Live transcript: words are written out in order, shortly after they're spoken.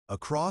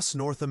Across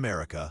North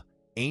America,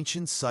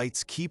 ancient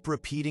sites keep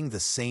repeating the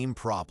same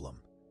problem.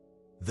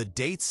 The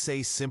dates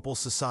say simple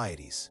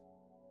societies.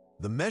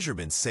 The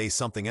measurements say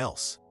something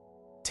else.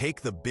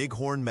 Take the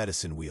Bighorn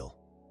medicine wheel.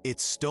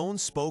 Its stone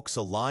spokes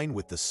align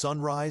with the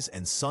sunrise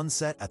and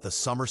sunset at the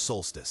summer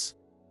solstice,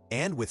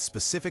 and with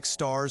specific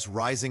stars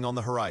rising on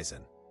the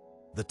horizon.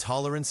 The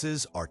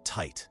tolerances are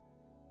tight.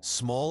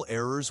 Small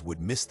errors would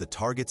miss the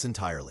targets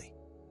entirely.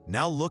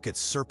 Now look at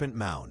Serpent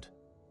Mound.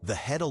 The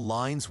head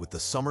aligns with the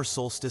summer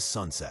solstice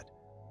sunset.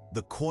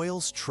 The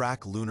coils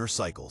track lunar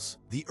cycles.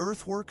 The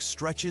earthwork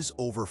stretches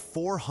over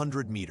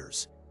 400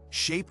 meters,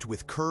 shaped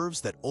with curves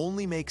that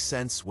only make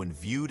sense when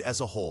viewed as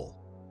a whole.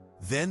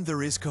 Then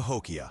there is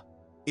Cahokia.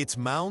 Its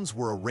mounds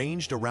were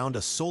arranged around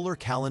a solar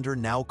calendar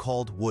now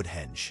called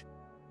Woodhenge.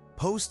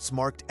 Posts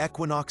marked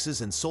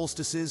equinoxes and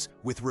solstices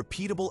with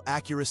repeatable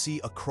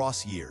accuracy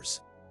across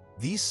years.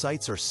 These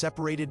sites are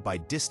separated by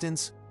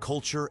distance,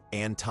 culture,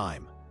 and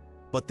time,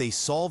 but they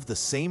solve the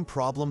same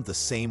problem the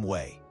same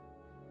way.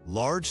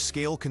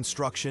 Large-scale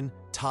construction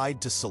tied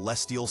to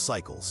celestial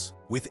cycles,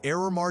 with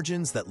error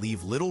margins that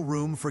leave little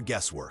room for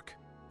guesswork.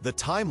 The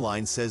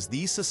timeline says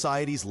these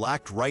societies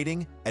lacked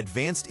writing,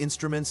 advanced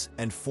instruments,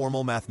 and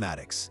formal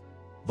mathematics.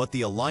 But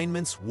the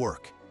alignments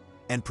work,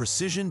 and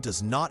precision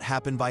does not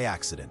happen by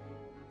accident.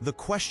 The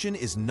question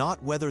is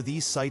not whether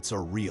these sites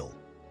are real.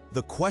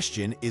 The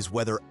question is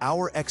whether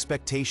our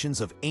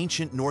expectations of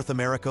ancient North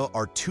America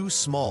are too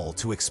small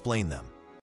to explain them.